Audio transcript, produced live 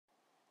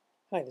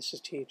Hi, this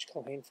is T.H.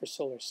 Culhane for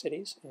Solar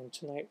Cities, and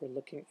tonight we're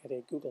looking at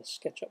a Google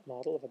SketchUp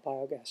model of a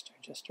biogas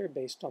digester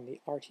based on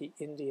the RT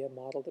India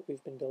model that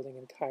we've been building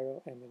in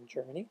Cairo and in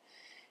Germany.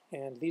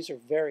 And these are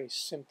very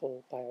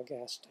simple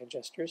biogas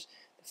digesters.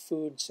 The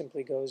food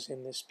simply goes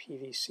in this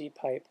PVC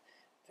pipe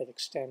that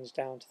extends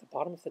down to the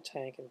bottom of the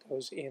tank and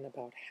goes in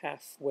about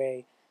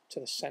halfway to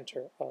the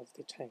center of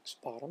the tank's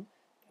bottom.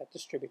 That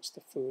distributes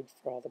the food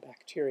for all the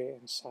bacteria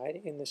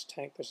inside. In this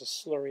tank there's a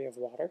slurry of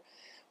water.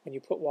 When you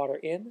put water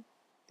in,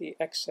 the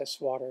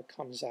excess water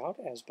comes out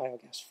as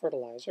biogas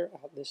fertilizer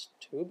out this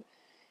tube,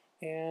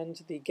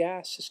 and the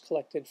gas is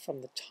collected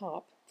from the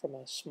top from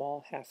a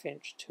small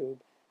half-inch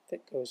tube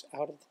that goes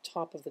out of the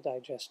top of the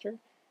digester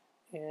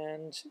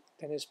and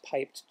then is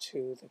piped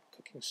to the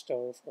cooking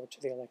stove or to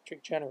the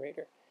electric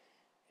generator.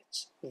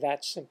 It's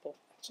that simple.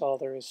 That's all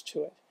there is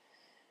to it.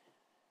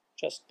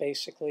 Just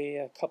basically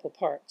a couple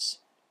parts.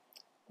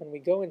 When we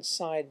go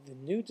inside the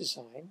new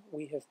design,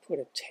 we have put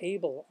a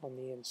table on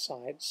the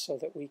inside so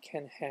that we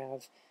can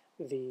have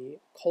the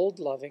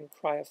cold-loving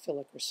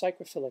cryophilic or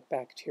psychrophilic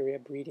bacteria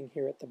breeding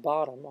here at the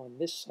bottom on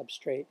this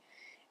substrate,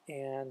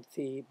 and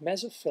the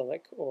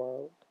mesophilic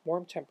or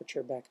warm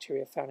temperature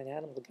bacteria found in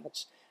animal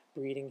guts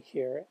breeding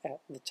here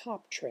at the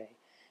top tray.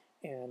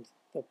 And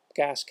the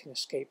gas can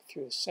escape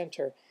through the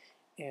center,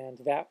 and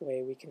that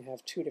way we can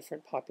have two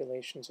different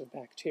populations of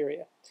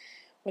bacteria.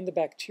 When the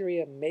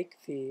bacteria make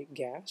the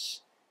gas,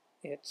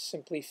 it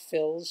simply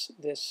fills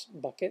this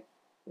bucket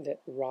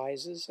that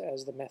rises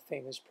as the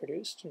methane is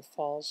produced and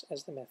falls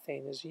as the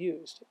methane is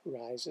used. It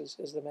rises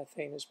as the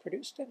methane is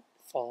produced and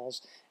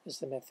falls as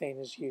the methane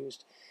is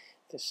used.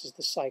 This is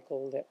the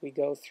cycle that we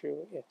go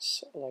through.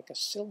 It's like a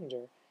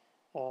cylinder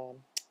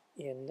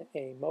in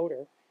a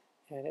motor,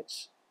 and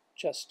it's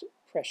just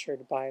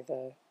pressured by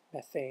the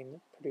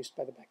methane produced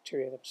by the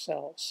bacteria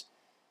themselves.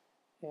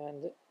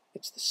 And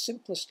it's the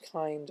simplest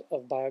kind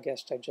of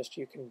biogas digester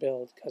you can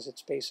build because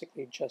it's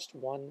basically just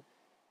one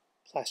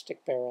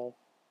plastic barrel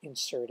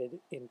inserted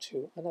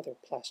into another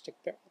plastic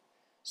barrel.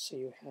 So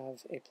you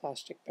have a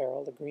plastic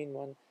barrel, the green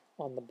one,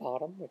 on the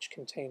bottom, which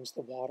contains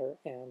the water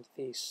and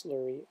the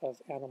slurry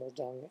of animal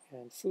dung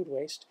and food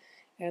waste,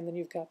 and then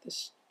you've got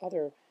this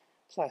other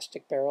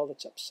plastic barrel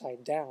that's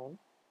upside down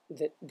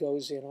that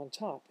goes in on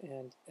top,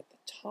 and at the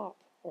top,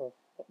 or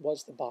what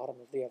was the bottom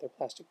of the other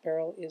plastic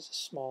barrel, is a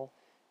small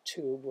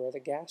tube where the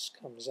gas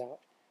comes out.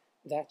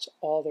 That's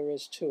all there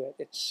is to it.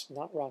 It's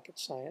not rocket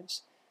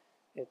science.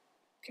 It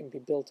can be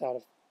built out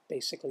of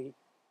basically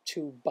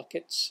two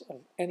buckets of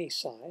any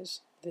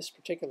size. This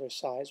particular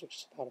size, which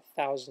is about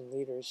 1,000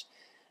 liters,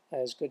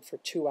 is good for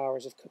 2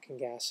 hours of cooking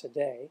gas a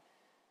day.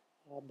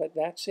 But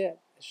that's it.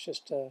 It's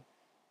just a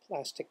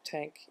plastic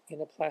tank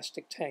in a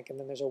plastic tank, and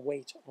then there's a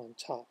weight on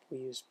top. We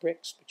use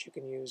bricks, but you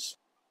can use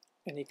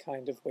any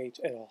kind of weight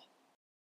at all.